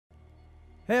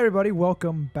Hey everybody,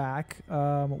 welcome back.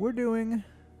 We're doing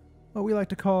what we like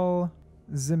to call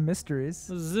ZyMysteries.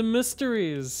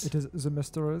 ZyMysteries. It is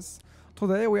ZyMysteries.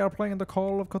 Today we are playing the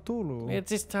Call of Cthulhu.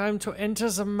 It is time to enter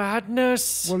the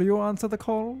madness. Will you answer the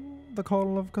call? The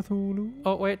Call of Cthulhu?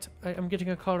 Oh wait, I'm getting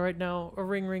a call right now. A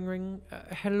ring, ring, ring.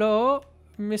 Hello,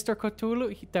 Mr.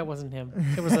 Cthulhu. That wasn't him.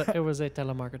 It was a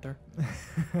telemarketer.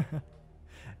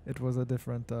 It was a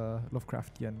different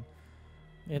Lovecraftian.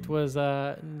 It was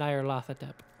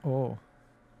Nyarlathotep. Oh,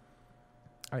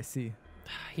 I see.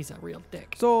 He's a real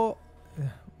dick. So,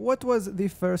 what was the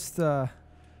first? We're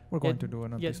going to do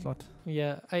an empty slot.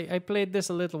 Yeah, I played this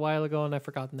a little while ago and I've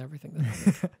forgotten everything.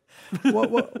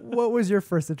 What was your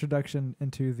first introduction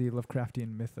into the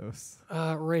Lovecraftian mythos?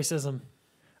 Racism.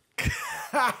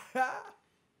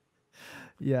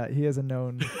 Yeah, he is a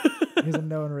known he's a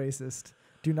known racist.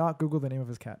 Do not Google the name of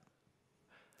his cat.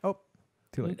 Oh,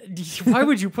 too late. Why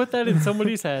would you put that in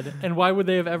somebody's head? And why would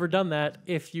they have ever done that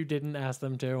if you didn't ask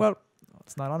them to? Well,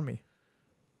 it's not on me.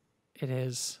 It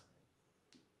is.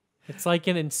 It's like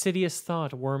an insidious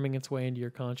thought worming its way into your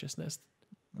consciousness.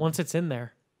 Once it's in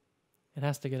there, it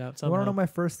has to get out somehow. You want to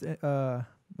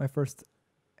know my first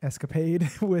escapade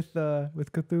with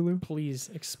Cthulhu? Please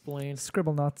explain.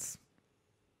 Scribble nuts.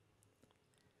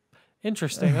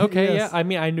 Interesting. Okay, Yes. yeah. I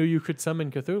mean, I knew you could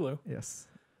summon Cthulhu. Yes.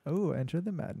 Oh, Enter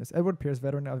the Madness. Edward Pierce,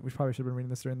 veteran. We probably should have been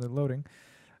reading this during the loading.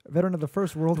 Veteran of the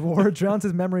First World War, drowns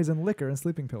his memories in liquor and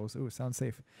sleeping pills. Ooh, sounds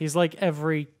safe. He's like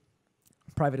every...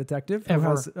 Private detective who Ever.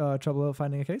 has trouble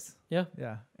finding a case. Yeah.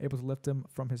 Yeah. Able to lift him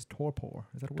from his torpor.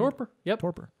 Is that a word? Torpor. Yep.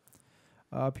 Torpor.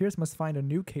 Pierce must find a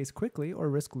new case quickly or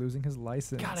risk losing his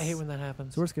license. God, I hate when that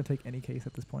happens. So we're just going to take any case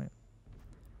at this point.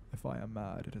 If I am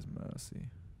mad, it is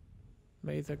mercy.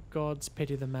 May the gods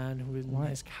pity the man who in Why?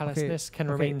 his callousness can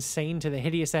okay. remain sane to the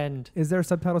hideous end. Is there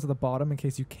subtitles at the bottom in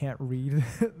case you can't read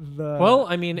the Well,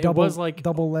 I mean, it was like...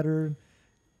 double letter?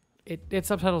 It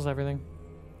subtitles everything.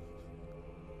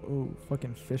 Oh,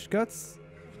 fucking fish guts?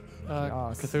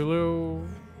 Yes. Cthulhu,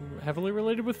 heavily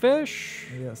related with fish.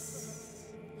 Yes.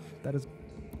 That is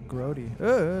grody.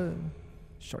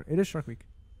 Shark. It is Shark Week.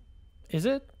 Is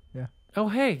it? Yeah. Oh,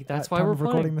 hey, that's why Time we're of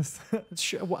recording playing. this.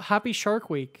 It's happy Shark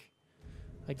Week,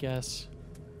 I guess.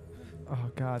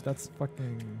 Oh god, that's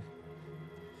fucking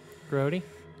Grody?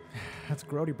 that's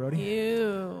grody, Brody.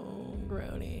 Ew,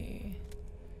 Grody.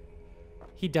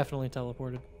 He definitely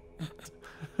teleported.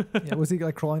 Yeah, was he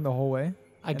like crawling the whole way?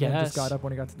 I and guess. Then just got up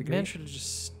when he got to the gate. Man should have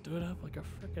just stood up like a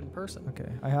freaking person. Okay,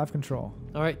 I have control.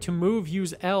 All right, to move,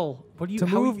 use L. What do you? To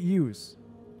how move, use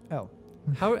L.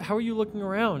 How are you looking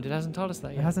around? It hasn't taught us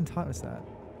that It yet. hasn't taught us that.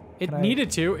 It needed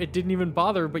to. It didn't even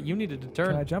bother, but you needed to turn.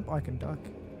 Can I jump? I can duck.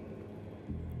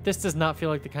 This does not feel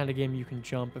like the kind of game you can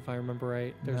jump, if I remember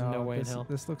right. There's no way in hell.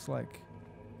 This looks like.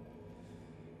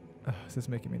 This is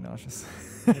making me nauseous.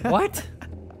 What?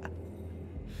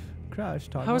 Crash.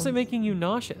 How is it making you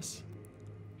nauseous?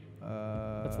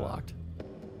 It's It's locked.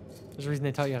 There's a reason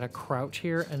they taught you how to crouch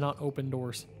here and not open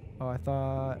doors. Oh, I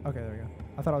thought. Okay, there we go.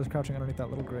 I thought I was crouching underneath that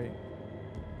little grate.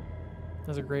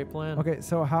 That's a great plan. Okay,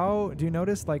 so how do you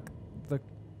notice like the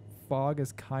fog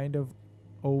is kind of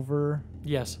over?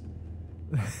 Yes.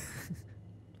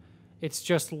 It's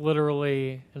just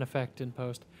literally an effect in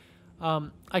post.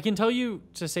 I can tell you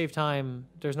to save time,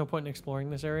 there's no point in exploring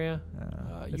this area.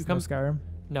 It's You come no Skyrim.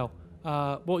 No.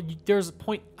 Well, there's a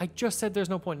point. I just said there's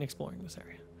no point in exploring this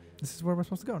area. This is where we're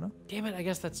supposed to go, no? Damn it, I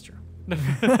guess that's true.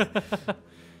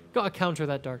 Gotta counter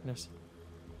that darkness.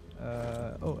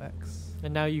 X.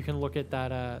 And now you can look at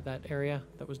that area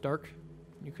that was dark.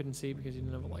 You couldn't see because you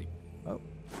didn't have a light. Oh.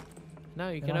 Now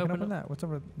you And can I open that. What's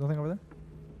over? Nothing over there?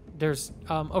 There's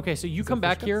okay, so you Is come there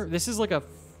back fish here. guts? This is like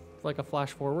a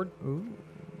flash forward. Ooh.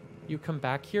 You come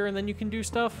back here and then you can do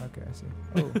stuff. Okay, I see.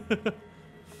 Oh.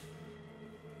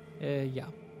 Yeah.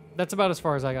 That's about as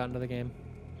far as I got into the game.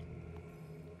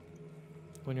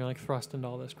 When you're like thrust into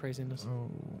all this craziness. Oh.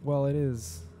 Well, it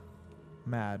is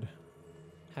mad.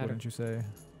 Hatter. Wouldn't you say?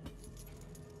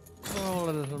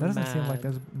 Oh, That doesn't seem like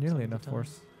there's nearly some enough of the time.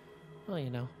 force. Well, you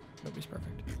know, nobody's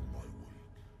perfect.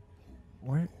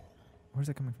 Where's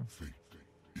it coming from?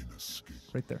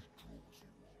 Right there.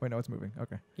 Wait, no, it's moving.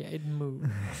 Okay. Yeah, it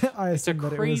moved. I It's a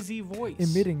assumed that crazy it was voice.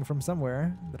 emitting from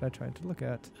somewhere that I tried to look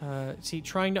at. See,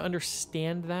 trying to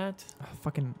understand that Oh,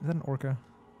 fucking, is that an orca?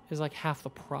 is like half the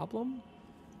problem.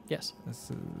 Yes. This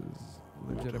is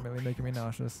legitimately making me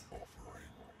nauseous. Look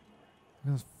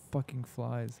at those fucking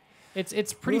flies.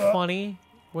 It's pretty funny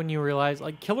when you realize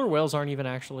like killer whales aren't even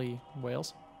actually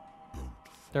whales.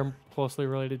 They're closely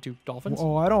related to dolphins.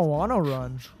 Oh, I don't want to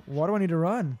run. Why do I need to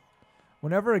run?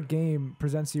 Whenever a game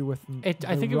presents you with I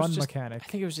think it run was just mechanic. I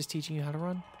think it was just teaching you how to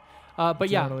run. But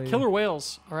yeah, Generally- killer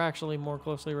whales are actually more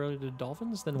closely related to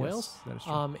dolphins than whales. That is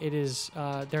true. It is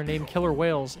their name killer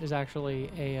whales is actually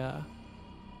a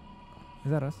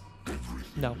Is that us?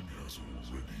 no.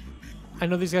 I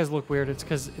know these guys look weird. It's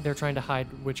because they're trying to hide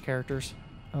which characters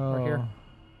are here.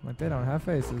 Like they don't have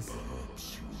faces.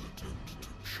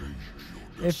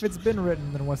 If it's been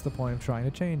written, then what's the point of trying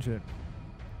to change it?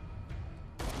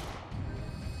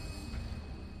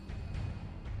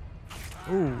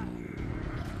 Ooh.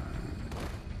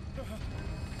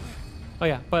 Oh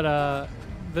yeah, but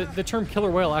the term killer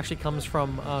whale actually comes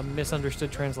from a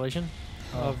misunderstood translation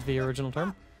of the original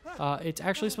term. It's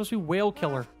actually supposed to be whale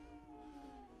killer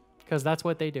because that's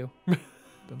what they do.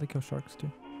 Don't they kill sharks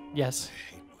too? Yes.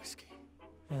 I hate whiskey.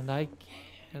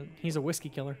 And he's a whiskey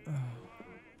killer.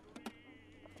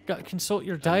 Consult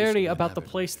your diary about the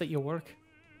place that you work.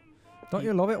 Don't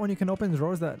you love it when you can open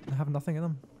drawers that have nothing in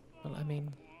them? Well, I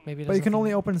mean, maybe. But you can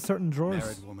only open certain drawers.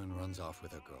 Married woman runs off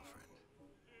with her girlfriend.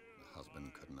 The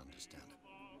husband couldn't understand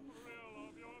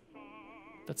it.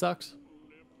 That sucks.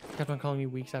 Kept on calling me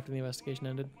weeks after the investigation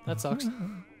ended. That sucks.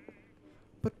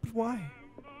 But why?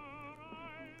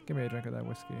 Give me a drink of that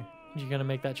whiskey. You gonna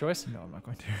make that choice? No, I'm not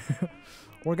going to.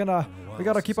 We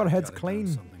gotta keep our heads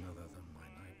clean.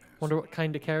 Wonder what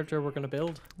kind of character we're gonna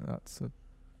build. That's a good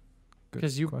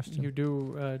Because you question. you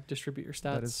do distribute your stats.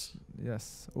 That is,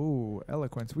 yes. Ooh,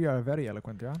 eloquence. We are very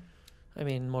eloquent, yeah? I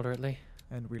mean, moderately.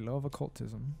 And we love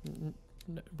occultism.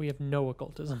 We have no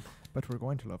occultism. But we're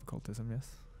going to love occultism, yes?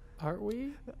 Aren't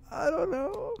we? I don't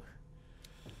know.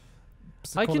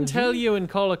 I can Psychology? tell you in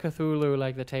Call of Cthulhu,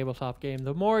 like the tabletop game,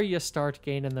 the more you start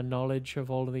gaining the knowledge of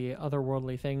all of the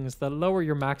otherworldly things, the lower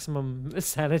your maximum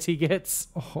sanity gets.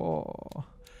 Oh.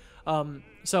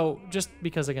 So just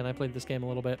because, again, I played this game a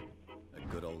little bit,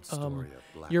 A good old story of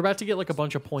black. you're about to get like a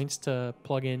bunch of points to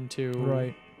plug into,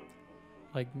 Right.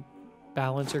 like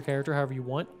balance your character however you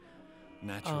want.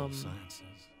 Natural sciences,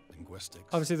 linguistics.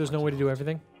 Obviously, there's no way to do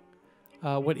everything.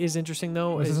 What is interesting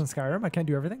though This is isn't Skyrim. I can't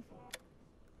do everything.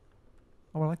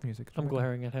 Oh, I like the music. I'm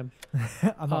glaring at him.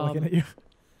 I'm not looking at you.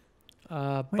 Wait,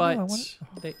 no, But I want-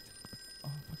 they, Oh,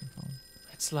 fucking phone.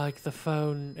 it's like the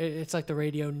phone. It's like the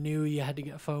radio knew you had to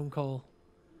get a phone call.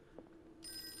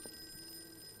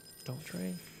 Don't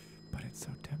drink. But it's so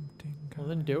tempting. Well,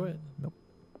 then do it. Nope.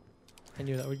 I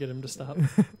knew that would get him to stop.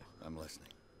 I'm listening.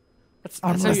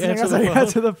 I'm That's how you listening answer as I the phone.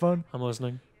 answer the phone. I'm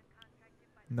listening.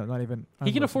 No, not even. He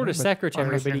I'm can afford a listening, secretary,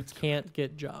 but he listening. can't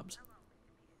get jobs.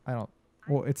 I don't.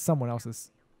 Well, it's someone else's.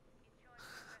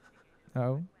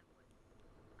 Oh.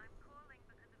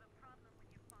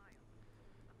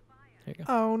 There you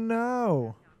go. Oh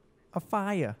no. A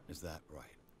fire. Is that right?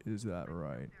 Is that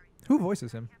right? Who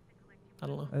voices him? I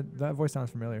don't know. That voice sounds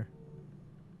familiar.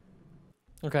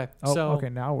 Okay, Oh, so okay.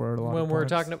 Now we're at a lot when of we're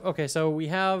points. talking, okay, so we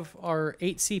have our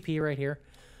 8 CP right here.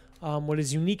 What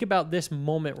is unique about this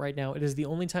moment right now? It is the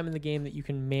only time in the game that you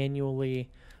can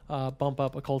manually bump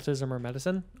up occultism or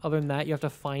medicine. Other than that, you have to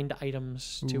find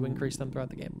items to increase them throughout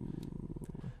the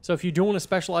game. So if you do want to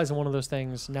specialize in one of those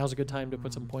things, now's a good time to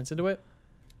put some points into it.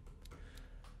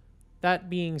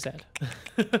 That being said,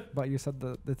 But you said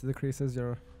that it decreases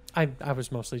your. I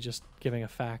was mostly just giving a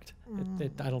fact.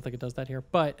 I don't think it does that here.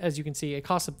 But as you can see, it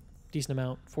costs a decent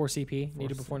amount. 4 CP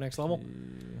needed before next level.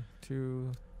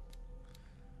 2.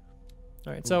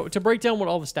 All right, so to break down what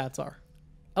all the stats are.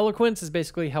 Eloquence is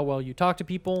basically how well you talk to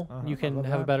people. You I can love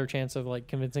have a that. better chance of like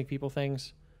convincing people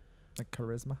things. Like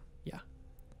charisma.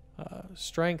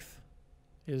 Strength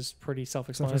is pretty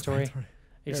self-explanatory.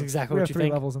 It's Yeah, exactly we what have you 3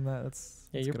 think. levels in that. That's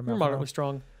Yeah, that's you're good you're amount for moderately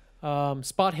now. strong.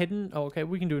 Spot hidden. Oh, okay,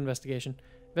 we can do investigation.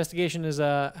 Investigation is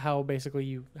how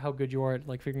basically how good you are at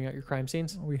like figuring out your crime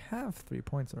scenes. We have 3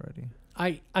 points already.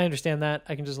 I understand that.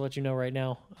 I can just let you know right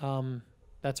now.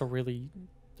 That's a really,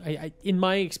 in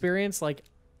my experience, like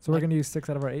So we're gonna use 6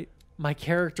 out of our 8. my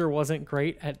character wasn't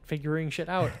great at figuring shit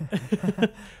out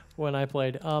when I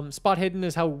played. Spot hidden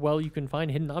is how well you can find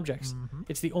hidden objects.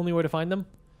 It's the only way to find them.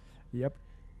 Yep.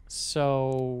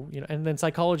 So, and then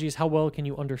psychology is how well can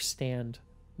you understand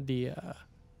the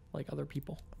like other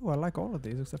people. Oh, I like all of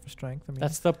these except for strength. I mean,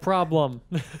 That's the problem.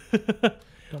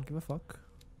 don't give a fuck.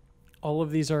 All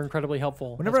of these are incredibly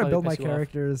helpful. Whenever That's I why build they my piss you off.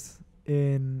 characters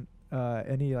in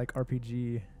any like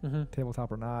RPG, Mhm.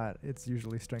 tabletop or not, it's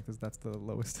usually strength is that's the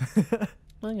lowest.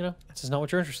 Well, this is not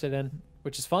what you're interested in,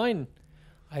 which is fine.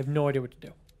 I have no idea what to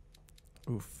do.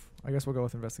 Oof. I guess we'll go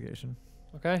with investigation.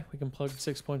 Okay, we can plug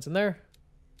 6 points in there.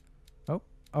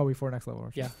 Oh, before next level.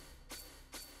 Yeah.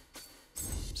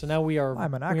 So now we are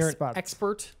I'm an we are expert.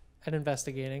 expert at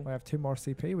investigating. We have 2 more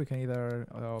CP. We can either.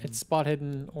 It's spot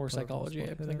hidden or Spot psychology. I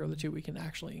hidden. think are the 2 we can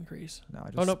actually increase. No,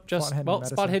 oh no, just spot hidden well,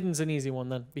 medicine. spot hidden's an easy one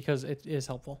then because it is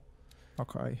helpful.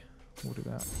 Okay, we'll do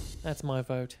that. That's my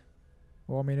vote.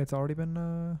 Well, I mean, it's already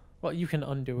been Well, you can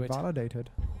undo it. validated.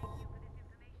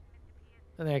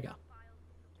 And there you go.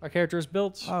 Our character is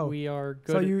built. Oh. We are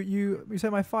good. So you say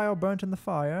my file burnt in the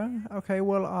fire. Okay,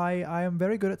 well, I am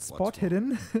very good at spot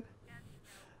hidden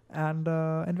and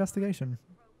investigation.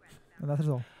 And that is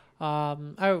all.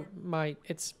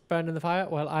 It's burned in the fire.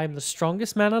 Well, I'm the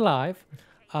strongest man alive.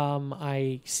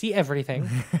 I see everything.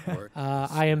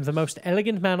 I am the most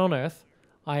elegant man on earth.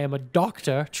 I am a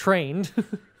doctor trained.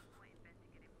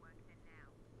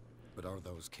 But are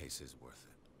those cases worth it?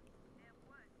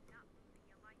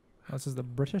 This is the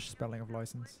British spelling of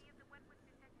license.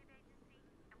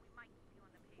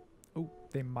 Oh,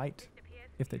 they might,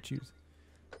 if they choose.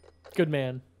 Good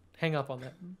man. Hang up on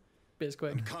that biz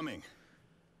quick. I'm coming.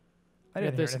 I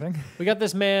didn't hear this. anything. We got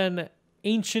this man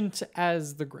ancient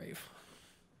as the grave.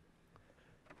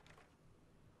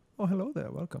 Oh, hello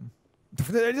there. Welcome.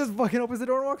 He just fucking opens the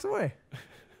door and walks away.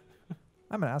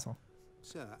 I'm an asshole.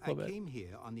 Sir, I Little bit. came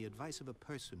here on the advice of a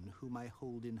person whom I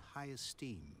hold in high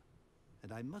esteem.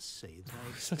 And I must say that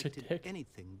I Such a expected dick.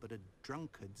 anything but a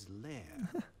drunkard's lair.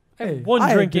 I have Hey, one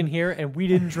I drink in didn't- here, and we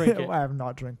didn't drink it. I have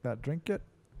not drank that drink yet.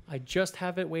 I just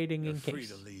have it waiting You're in free case.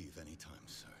 to leave anytime,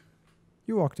 sir.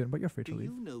 You walked in, but you're free to Do leave.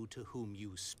 you know to whom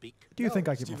you speak? Do you think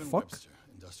I give Stephen a fuck? Webster,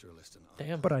 industrialist and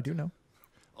Damn. But I do know.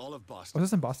 all of Was Boston.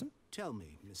 this in Boston? Tell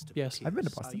me, Mr. Yes. I've been to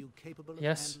Pierce, Boston. Are you capable of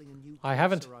Yes. handling a new I case,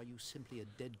 haven't. Or are you simply a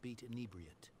deadbeat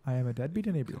inebriate? I am a deadbeat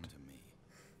Come inebriate. to me.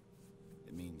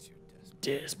 It means you're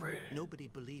desperate. Desperate. Nobody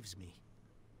believes me.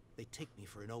 They take me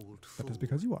for an old fool. That is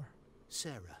because you are.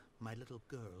 Sarah, my little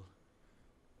girl.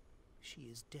 She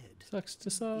is dead. Sucks to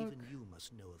suck. Even you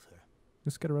must know of her.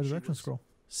 Just get a resurrection was- scroll.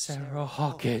 Sarah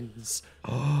Hawkins.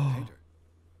 Painter.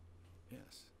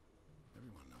 Yes.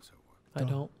 Everyone knows her work. I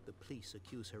don't. The police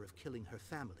accuse her of killing her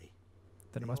family.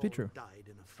 Then it They must be all true. Died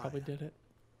in a fire. Probably did it.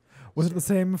 Was it the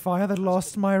same fire that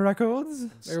lost my records?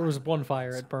 And There was Simon one fire.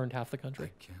 Wilson. It burned half the I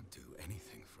country. can't do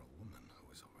anything for a woman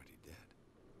who is already dead.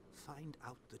 Find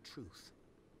out the truth.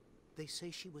 They say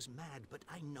she was mad, but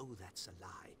I know that's a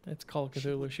lie. It's Call of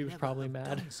Cthulhu. would She was never probably have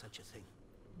mad. done such a thing.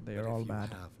 They But are all if you mad.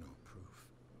 have no proof,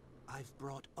 I've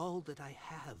brought all that I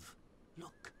have.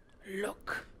 Look,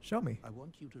 Look. Show me. I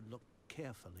want you to look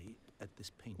carefully at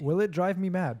this painting. Will it drive me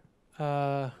mad?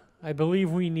 I believe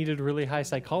we needed really high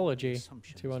psychology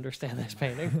Assumptions to understand are this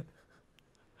made. painting.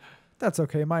 That's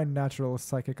okay. My natural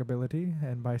psychic ability,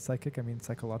 and by psychic I mean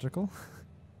psychological,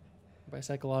 By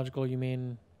psychological, you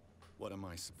mean what am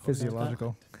I supposed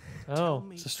physiological. oh,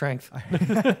 me- it's a strength. Tell me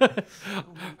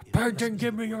if Painting, this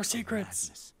give is me the your work of secrets.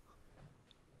 madness,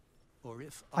 or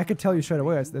if I could on tell you straight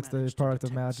contrary away you it's the manage to product of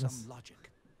detect some madness.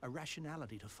 logic, a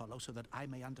rationality to follow so that I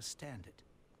may understand it.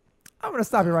 I'm gonna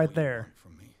stop you to right there.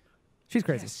 From me? She's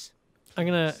crazy. Yes. I'm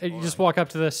gonna you just Alright. walk up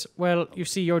to this. Well, you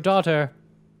see, your daughter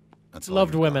That's all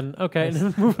loved you've got. women. Okay.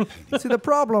 See the I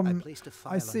problem. placed a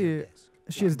file I on see. your desk.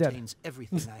 She is It dead. contains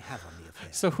everything I have on the affair.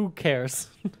 So who cares?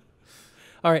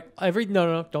 All right.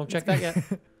 No. Don't check that yet.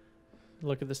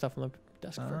 Look at the stuff on the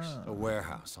desk first. A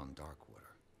warehouse on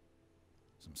Darkwater.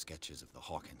 Some sketches of the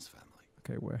Hawkins family.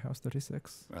 Okay, warehouse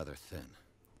 36. Rather thin.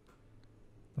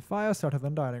 The fire started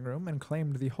in the dining room and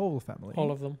claimed the whole family.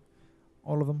 All of them.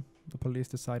 All of them. The police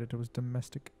decided it was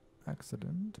domestic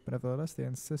accident, but nevertheless they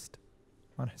insist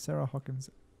on Sarah Hawkins'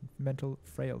 mental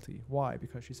frailty. Why?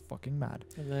 Because she's fucking mad.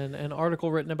 And then an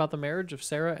article written about the marriage of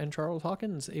Sarah and Charles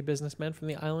Hawkins, a businessman from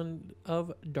the island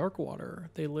of Darkwater.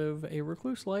 They live a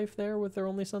recluse life there with their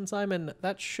only son Simon.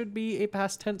 That should be a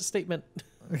past tense statement.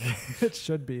 It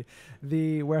should be.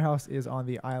 The warehouse is on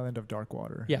the island of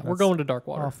Darkwater. Yeah, we're That's going to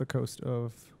Darkwater. off the coast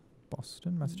of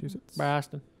Boston, Massachusetts.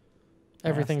 Boston.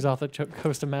 Everything's off the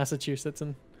coast of Massachusetts.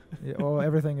 And Yeah, well,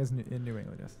 everything is in New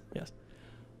England. Yes.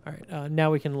 all right,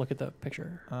 now we can look at the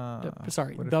picture.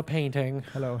 Sorry, what if- the painting.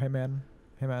 Hello, hey man,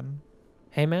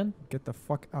 Hey man. get the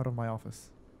fuck out of my office.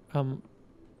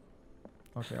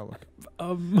 Okay, I'll look.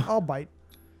 I'll bite.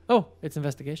 Oh, it's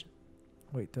investigation.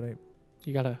 Wait, did I?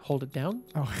 You gotta hold it down.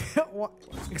 Oh, what?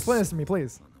 Explain this to me,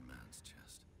 please. On the man's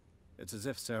chest. It's as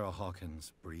if Sarah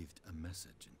Hawkins breathed a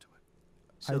message into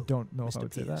it. I So, don't know if I Mr.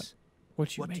 would say that. Pierce,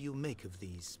 What you what make? do you make of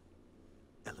these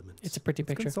elements? It's a pretty Let's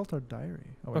picture. consult our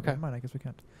diary. Oh, wait, Okay. never mind. I guess we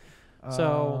can't.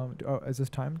 So- is this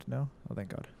timed? No. Oh, thank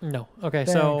God. No. Okay, Thank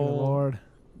so the Lord.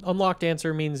 unlocked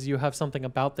answer means you have something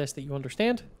about this that you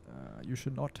understand. You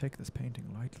should not take this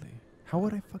painting lightly. How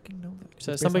would I fucking know that?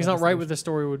 So It's based something's on not right with the investigation.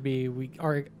 story would be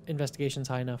our investigation's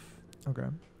high enough Okay.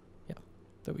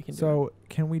 that we can do. So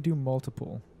can we do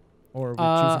multiple, or are we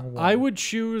it. choosing one? I would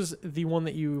choose the one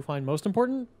that you find most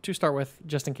important to start with,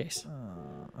 just in case.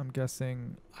 I'm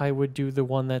guessing. I would do the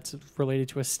one that's related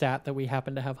to a stat that we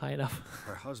happen to have high enough.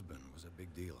 Her husband was a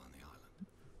big deal on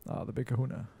the island. The big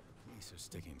kahuna. Police are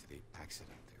sticking to the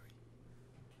accident theory.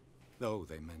 Though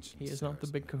they mentioned He is not the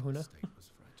Sarah's big mental kahuna. state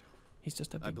was fragile. He's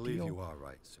just a big I believe deal. you are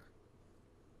right, sir.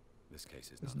 This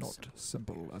case is It's not, not as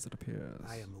simple simple as it appears.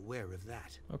 I am aware of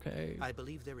that. Okay, I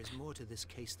believe there is more to this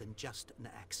case than just an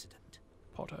accident.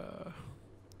 Potter.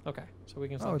 Okay, so we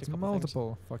can Oh, select it's a couple things.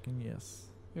 multiple. Fucking yes.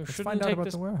 You Let's shouldn't find out take about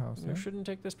this. the warehouse. You Yeah? shouldn't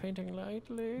take this painting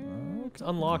lightly. It's Okay.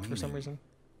 unlocked for some Meaning reason.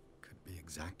 could be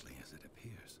exactly as it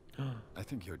appears. I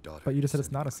think your daughter. But you just said it's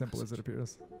sent not you as a simple as it message.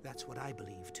 appears. That's what I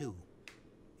believe, too.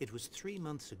 It was 3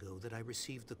 months ago that I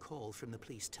received the call from the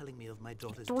police telling me of my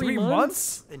daughter's death. 3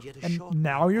 months? And yet a And short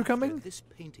now while you're after, coming? This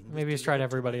painting was Maybe he's tried delivered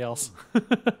to everybody my else. home.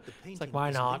 The painting why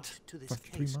is not? linked to this For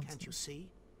 3 case, months can't you now. see?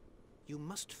 You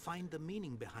must find the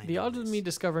meaning behind The all odds of this. me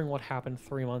discovering what happened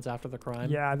 3 months after the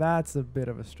crime. Yeah, that's a bit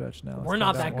of a stretch now. Let's We're find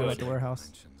not out that more about good. The warehouse.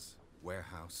 Mentions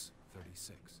Warehouse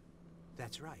 36.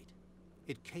 That's right.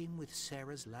 It came with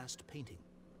Sarah's last painting.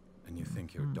 And you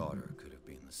think your daughter could have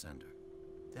been the sender?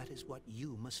 That is what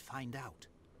you must find out.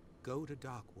 Go to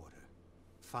Darkwater.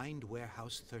 Find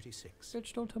Warehouse 36.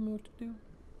 Bitch, don't tell me what to do.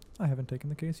 I haven't taken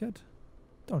the case yet.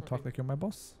 Don't talk Okay. like you're my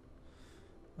boss.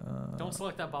 Don't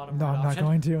select that bottom No, right I'm not option.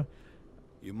 going to.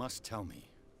 You must tell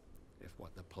me if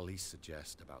what the police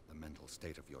suggest about the mental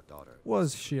state of your daughter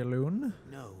Was she a loon?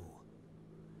 No.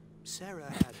 Sarah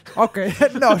had Okay,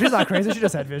 no, she's not crazy. She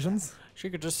just had visions. She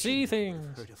could just see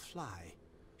things. heard a fly.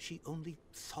 She only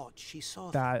thought she saw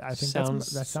That I think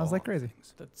Sounds- that sounds like saw crazy.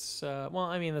 things. That's, well,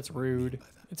 I mean, that's What do you mean rude. by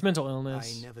that? It's mental I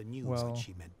illness. never knew Well- what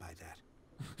she meant by that.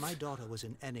 My daughter was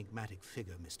an enigmatic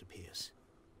figure, Mr. Pierce.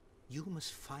 You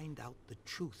must find out the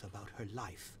truth about her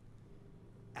life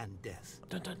and death.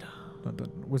 Dun, dun, dun. Dun,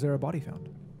 dun. Was there a body found?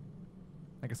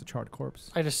 I guess a charred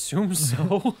corpse. I'd assume so.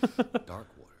 Darkwater.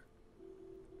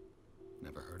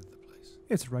 Never heard of the place.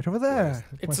 It's right over Where there. is it? It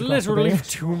It's points across the literally bay.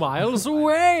 2 miles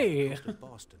away. Coast of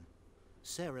Boston.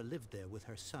 Sarah lived there with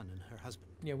her son and her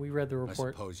husband. Yeah, we read the I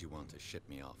report. suppose you want to ship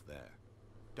me off there.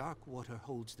 Darkwater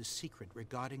holds the secret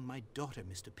regarding my daughter,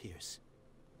 Mr. Pierce.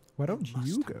 Why don't must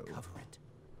you go? uncover it.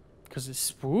 Because it's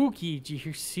spooky. Do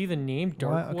you see the name Why-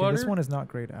 Darkwater? Okay, this one is not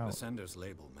grayed The out. sender's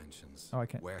label mentions Oh, I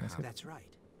can't warehouse, see it. That's right.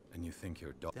 and you think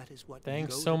your daughter. That is what.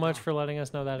 Thanks go so to much Dark- for letting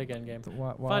us know that again, game.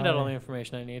 Why, Find out all the why-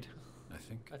 information I need. I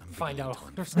think I'm Find beginning out. to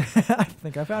understand. I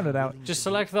think I found it out. willing Just to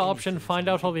do select the option, anything find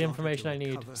for out all my the daughter information to I need.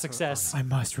 recover her Success. honor. I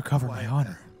must recover my Quiet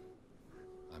honor.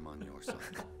 down. I'm on your side.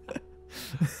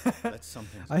 That's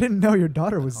something. I didn't know your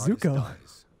daughter An was artist Zuko.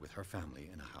 dies with her family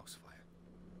in a house fire.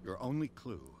 Your only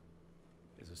clue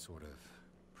is a sort of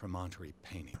promontory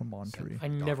painting. Promontory. I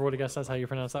never would have guessed that's how you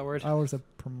pronounce that word. I was a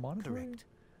promontory? Correct.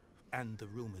 And the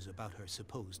rumors about her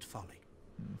supposed folly.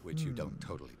 Which you don't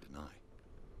totally deny.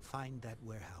 Find that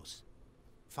warehouse.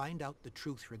 Find out the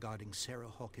truth regarding Sarah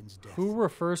Hawkins' death. Who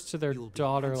refers to their You'll be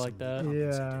daughter like handsomely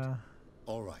that? Yeah.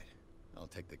 All right, I'll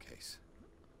take the case.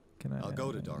 Can I? I'll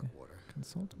go to Darkwater.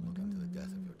 Consult. Look into the death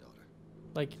of your daughter.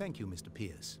 Like, Thank you, Mr.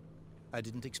 Pierce. I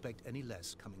didn't expect any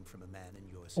less coming from a man in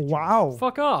your situation. Wow.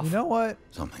 fuck off. You know what?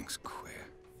 Something's queer,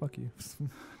 Fuck you.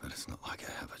 but it's not like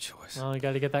I have a choice. Well, you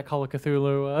got to get that Call of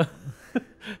Cthulhu,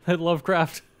 that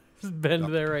Lovecraft bend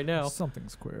there right now.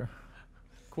 Something's queer.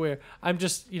 Queer. I'm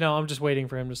just waiting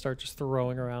for him to start just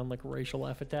throwing around like racial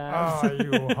epithets. Ah,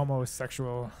 you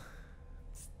homosexual.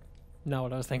 Not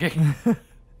what I was thinking.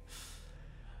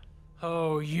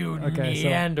 Oh, you Okay, so-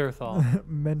 Neanderthal.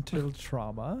 Mental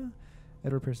trauma.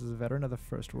 Edward Pierce is a veteran of the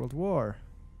First World War.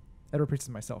 Edward Pierce is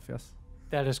myself, yes?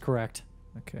 That is correct.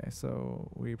 Okay, so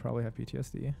we probably have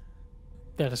PTSD.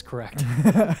 That is correct.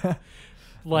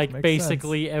 Like makes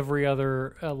basically every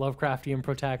other Lovecraftian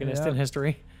protagonist Yeah. in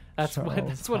history. That's what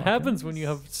Charles happens when you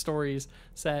Hawkins. have stories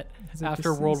set He's a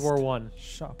after World War deceased One.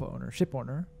 ship owner.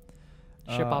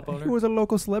 Ship-op owner. Who was a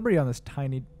local celebrity on this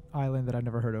tiny island that I've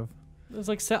never heard of. It was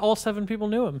like all 7 people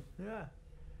knew him. Yeah.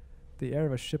 The heir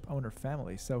of a ship owner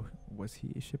family. So was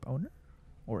he a ship owner?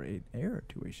 Or an heir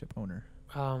to a ship owner?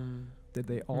 Did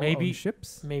they all Maybe- own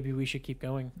ships? Maybe we should keep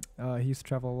going. He used to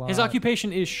travel a lot. His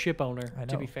occupation is ship owner, I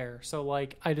to be know. fair. So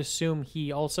like I'd assume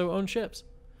he also owned ships.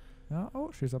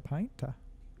 Oh, she's a painter.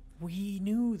 We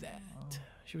knew that.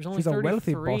 She was only She's a 33.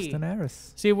 wealthy Boston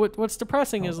heiress. See, what's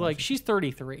depressing Oh, is well, like she's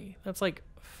 33. That's like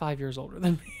 5 years older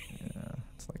than me. Yeah,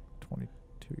 it's like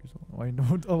 22 years old. Oh, I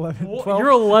know, 11, 12. You're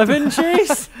 11,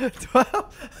 Chase?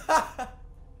 12.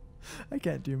 I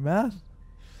can't do math.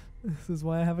 This is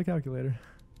why I have a calculator.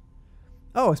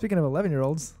 Oh, speaking of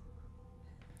 11-year-olds,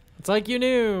 It's like you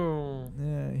knew.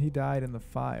 he died in the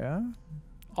fire.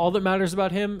 All that matters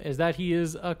about him is that he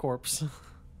is a corpse.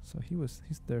 So he's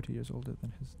 30 years older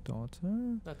than his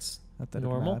daughter. That's Not that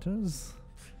normal. it matters.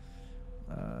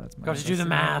 It's Got to do the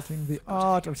math. The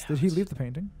art. Did he leave the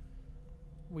painting?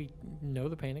 We know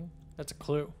the painting. That's a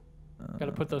clue. Got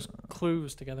to put those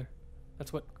clues together.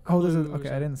 That's what. Oh, this is clues okay.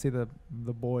 are. I didn't see the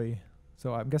boy.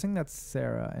 So I'm guessing that's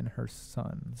Sarah and her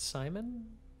son. Simon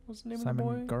was the name Simon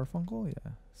of the boy. Garfunkel.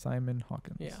 Yeah. Simon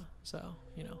Hawkins. Yeah. So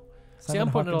See, Simon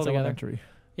I'm putting it all Hawkins together. Elementary.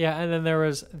 Yeah, and then there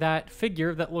was that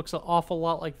figure that looks an awful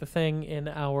lot like the thing in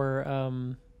our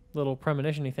little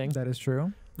premonition-y thing. That is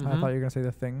true. I thought you were gonna say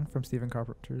the thing from Stephen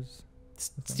Carpenter's.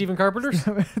 Stephen Carpenter's.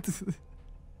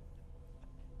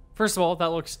 First of all, that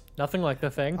looks nothing like the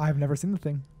thing. I've never seen the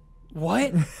thing.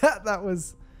 What? That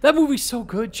was. That movie's so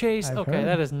good, Chase. I've Okay, heard.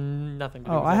 that has nothing to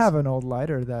do Oh, with I this. have an old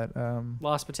lighter that.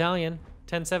 Lost Battalion,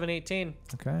 10/7/18.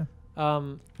 Okay.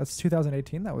 That's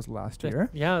 2018. That was last year.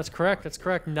 Yeah, that's correct. That's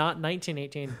correct. Not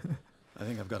 1918. I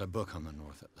think I've got a book on the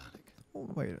North Atlantic. Oh,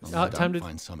 wait. A I'll second. no time doubt to-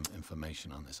 find some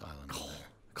information on this island. over there.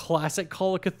 Classic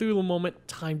Call of Cthulhu moment.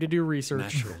 Time to do research.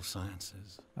 Natural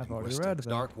sciences. I've already linguistics. read that.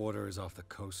 Dark water is off the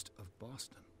coast of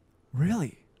Boston,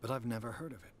 Really? but I've never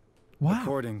heard of it. Wow.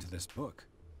 According to this book,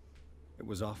 it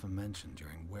was often mentioned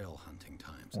during whale hunting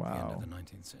times at the end Wow. of the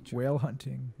 19th century. Whale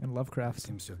hunting and It Lovecraft.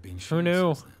 seems to have been Who shown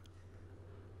knew? since then.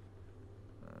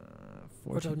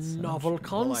 What a 14th novel century.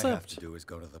 All I have concept. to do is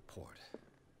go to the port.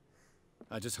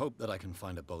 I just hope that I can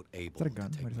find a boat able that a gun?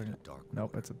 to take Wait a me to second. dark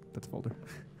Nope, water. that's a folder.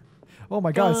 Oh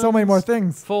my God, so many more Guns.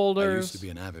 things. I Folders. used to be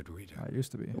an avid reader. I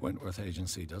used to be. The Wentworth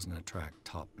Agency doesn't attract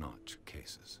top-notch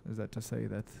cases. Is that to say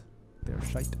that they're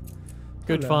shite?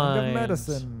 Good Learning of find.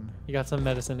 medicine. You got some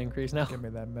medicine increase now. Give me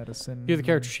that medicine. View the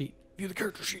character sheet. View the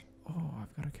character sheet. Oh,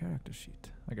 I've got a character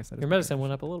sheet. I guess that is Your my medicine character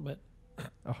went up a little bit. sheet.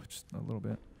 Oh, just a little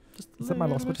bit. Just Is that my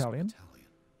lost little bit. battalion?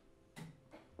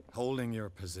 Holding your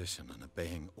position and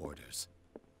obeying orders.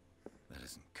 That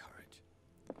isn't courage.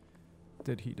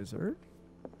 Did he desert?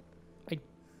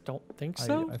 Don't think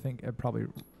so. I think it probably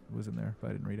was in there,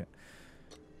 but I didn't read it.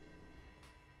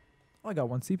 Oh, I got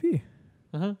 1 CP.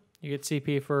 You get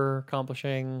CP for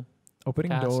accomplishing. Opening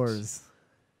Tasks. doors.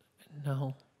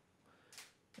 No.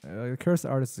 The cursed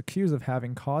artist is accused of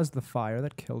having caused the fire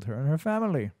that killed her and her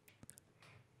family.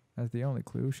 As the only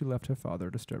clue, she left her father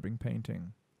a disturbing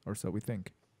painting. Or so we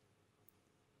think.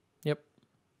 Yep.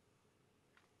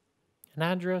 An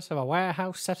address of a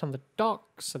warehouse set on the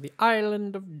docks of the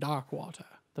island of Darkwater.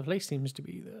 The place seems to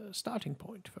be the starting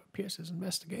point for Pierce's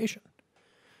investigation.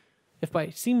 If by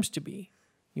seems to be,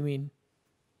 you mean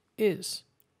is.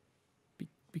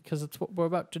 Because it's what we're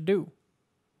about to do.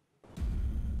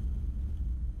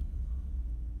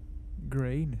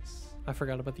 Grayness. I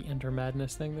forgot about the Enter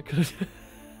Madness thing that could.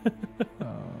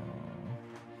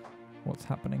 What's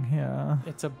happening here?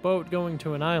 It's a boat going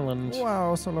to an island.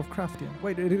 Wow, so Lovecraftian.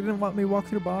 Wait, it didn't want me to walk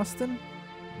through Boston?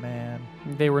 Man.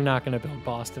 They were not going to build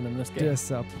Boston in this game.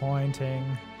 Disappointing.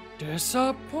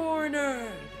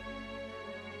 Disappointed.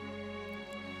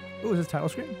 Ooh, is this title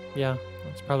screen? Yeah,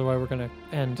 that's probably why we're going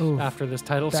to end Oof. after this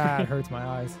title That screen. hurts my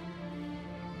eyes.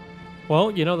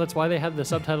 Well, that's why they had the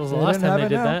subtitles the They last didn't time they have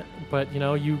did it now. that.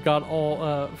 But, you got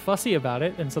all fussy about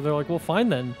it, and so they're like, well, fine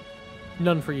then.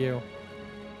 None for you.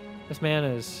 This man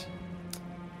is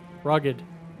rugged.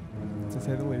 To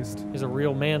say the least. He's a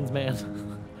real man's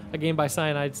man. A game by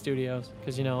Cyanide Studios.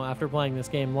 Because, after playing this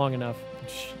game long enough.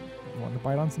 Want to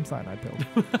bite on some cyanide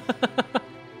pill.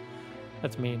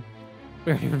 That's mean.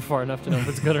 We aren't even far enough to know if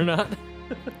it's good or not.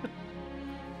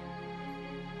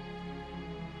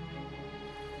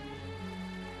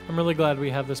 I'm really glad we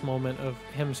have this moment of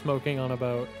him smoking on a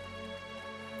boat.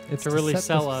 It's To really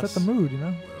sell set us. the mood, you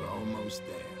know? We're almost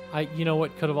there. You know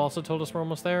what could have also told us we're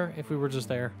almost there? If we were just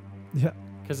there. Yeah.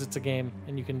 Because it's a game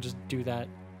and you can just do that.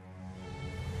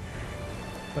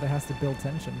 But it has to build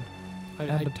tension.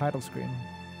 And the title screen.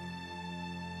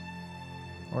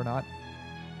 Or not.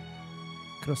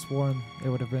 Could have sworn it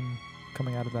would have been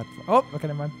coming out of that. Oh, okay,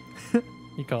 never mind.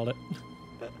 You called it.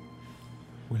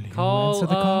 Will you Call answer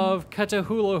the call? of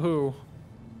Cthulhu.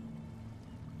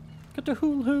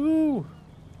 Cthulhu.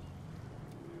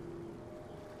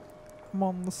 I'm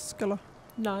on the Skilla.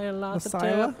 The The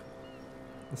Scylla?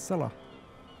 The Scylla.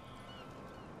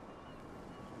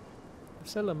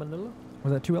 Scylla, Manila.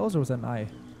 Was that 2 L's or was that an I?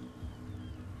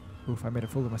 Oof, I made a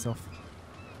fool of myself.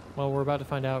 Well, we're about to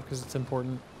find out because it's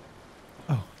important.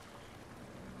 Oh.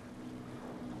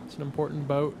 It's an important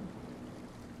boat.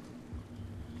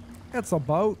 It's a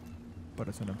boat, but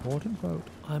it's an important boat.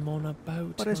 I'm on a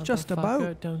boat. But it's just a motherfucker.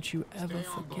 boat. Don't you ever Stay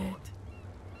on forget. board.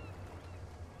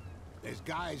 There's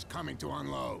guys coming to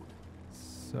unload.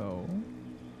 So,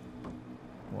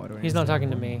 what do I He's need not say?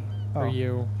 talking to me or Oh.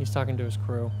 you. He's talking to his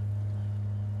crew.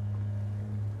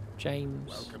 James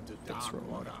Welcome to Fitzroy.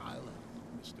 Darkwater Island,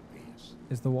 Mr. Pierce.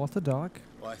 Is the water dark?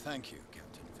 Why, thank you,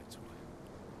 Captain Fitzroy.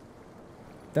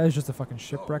 That is just a fucking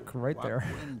shipwreck So, right what there.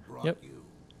 wind brought Yep. you?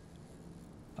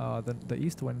 The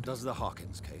east wind. Does the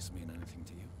Hawkins case mean anything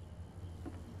to you?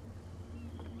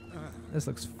 This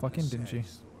looks fucking A sad dingy.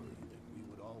 story that we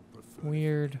would all prefer to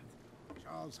Weird. forget.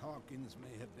 Charles Hawkins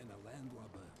may have been a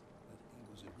landlubber, but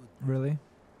he was a good man. Really?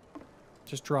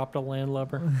 Just dropped a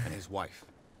landlubber. And his wife,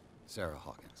 Sarah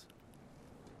Hawkins.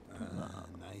 A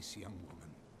nice young woman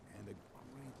and a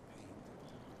great painter.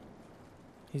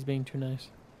 He's being too nice.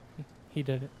 He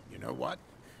did it. You know what?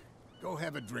 Go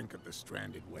have a drink of the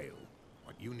stranded whale.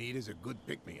 What you need is a good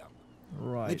pick-me-up.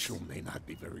 Right. Mitchell may not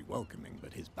be very welcoming,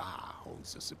 but his bar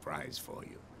holds a surprise for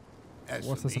you. As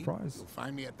What's for the me, surprise? You'll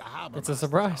find me at the harbor. It's a master's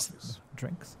surprise. office.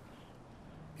 Drinks?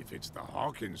 If it's the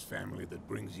Hawkins family that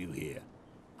brings you here,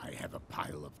 I have a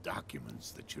pile of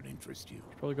documents that should interest you.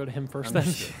 Probably go to him first then.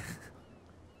 Understood.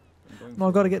 I'm going No, for a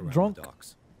I gotta walk get around the drunk.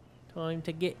 docks. Time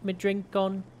to get my drink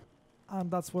on.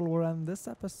 And that's where we'll end this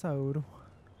episode.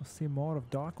 We'll see more of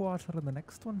Darkwater in the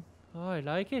next one. Oh, I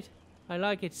like it. I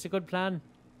like it. It's a good plan.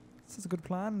 This is a good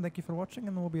plan. Thank you for watching,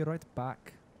 and we'll be right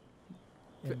back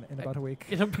in about a week.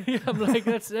 I'm like,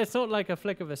 that's not like a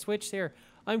flick of a switch here.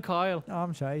 I'm Kyle.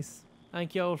 I'm Chase.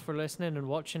 Thank you all for listening and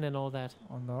watching and all that.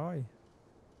 On the eye.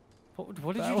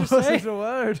 What did That you just say? wasn't a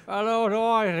word. Hello,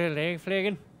 no, really,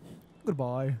 fligging.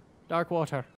 Goodbye. Dark water.